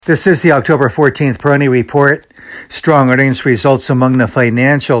This is the October 14th Peroni Report. Strong earnings results among the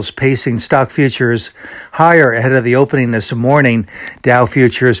financials pacing stock futures higher ahead of the opening this morning. Dow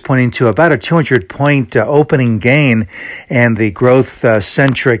futures pointing to about a 200-point opening gain, and the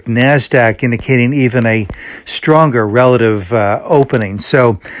growth-centric NASDAQ indicating even a stronger relative opening.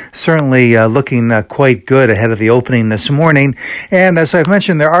 So certainly looking quite good ahead of the opening this morning. And as I've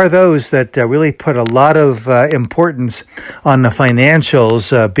mentioned, there are those that really put a lot of importance on the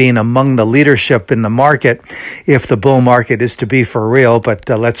financials being among the leadership in the market if the bull market is to be for real. But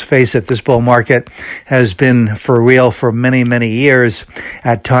let's face it, this bull market has been for real for many, many years,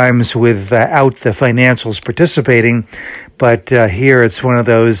 at times without the financials participating. But here it's one of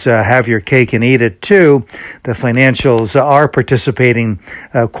those have your cake and eat it too. The financials are participating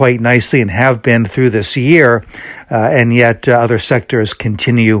quite nicely and have been through this year, and yet other sectors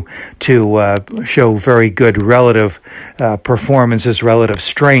continue to show very good relative performances, relative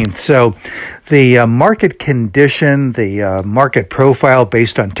strength. So the market condition, the market profile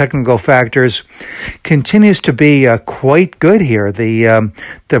based on technical factors continues to be quite good here. The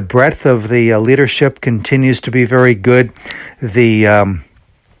breadth of the leadership continues to be very good. The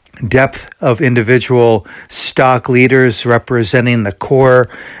depth of individual stock leaders representing the core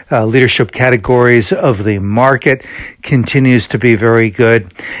leadership categories of the market continues to be very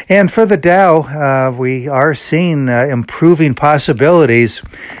good. And for the Dow, we are seeing improving possibilities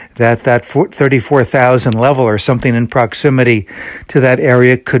that 34,000 level or something in proximity to that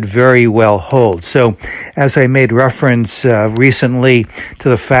area could very well hold. So as I made reference recently to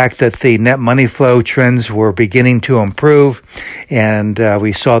the fact that the net money flow trends were beginning to improve, and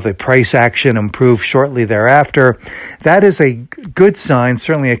we saw the price action improve shortly thereafter, that is a good sign,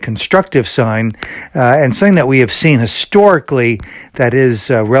 certainly a constructive sign, and something that we have seen historically that is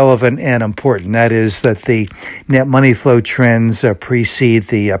relevant and important. That is that the net money flow trends precede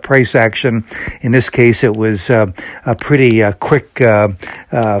the price action. In this case, it was a pretty quick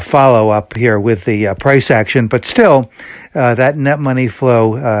follow-up here with the price action, but still, that net money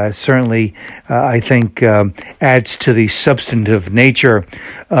flow certainly, I think, adds to the substantive nature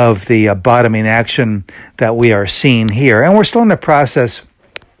of the bottoming action that we are seeing here. And we're still in the process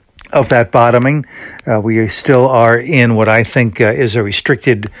of that bottoming. We still are in what I think is a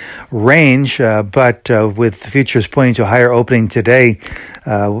restricted range, but with the futures pointing to a higher opening today,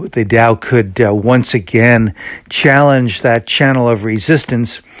 the Dow could once again challenge that channel of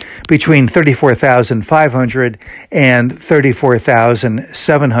resistance between 34,500 and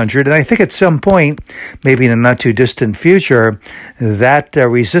 34,700. And I think at some point, maybe in a not too distant future, that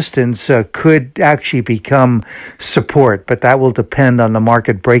resistance could actually become support, but that will depend on the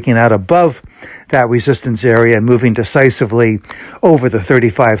market breaking out above that resistance area and moving decisively over the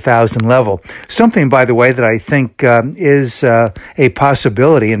 35,000 level. Something, by the way, that I think is a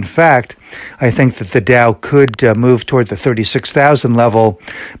possibility. In fact, I think that the Dow could move toward the 36,000 level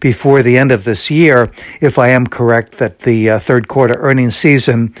before the end of this year, if I am correct that the third quarter earnings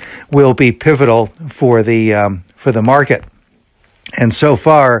season will be pivotal for the market. And so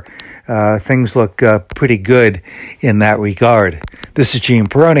far, things look pretty good in that regard. This is Gene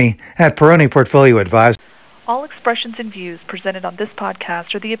Peroni at Peroni Portfolio Advisors. All expressions and views presented on this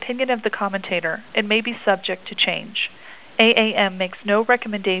podcast are the opinion of the commentator and may be subject to change. AAM makes no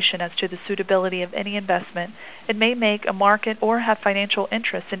recommendation as to the suitability of any investment and may make a market or have financial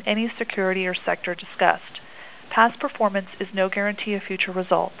interest in any security or sector discussed. Past performance is no guarantee of future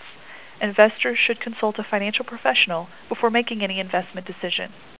results. Investors should consult a financial professional before making any investment decision.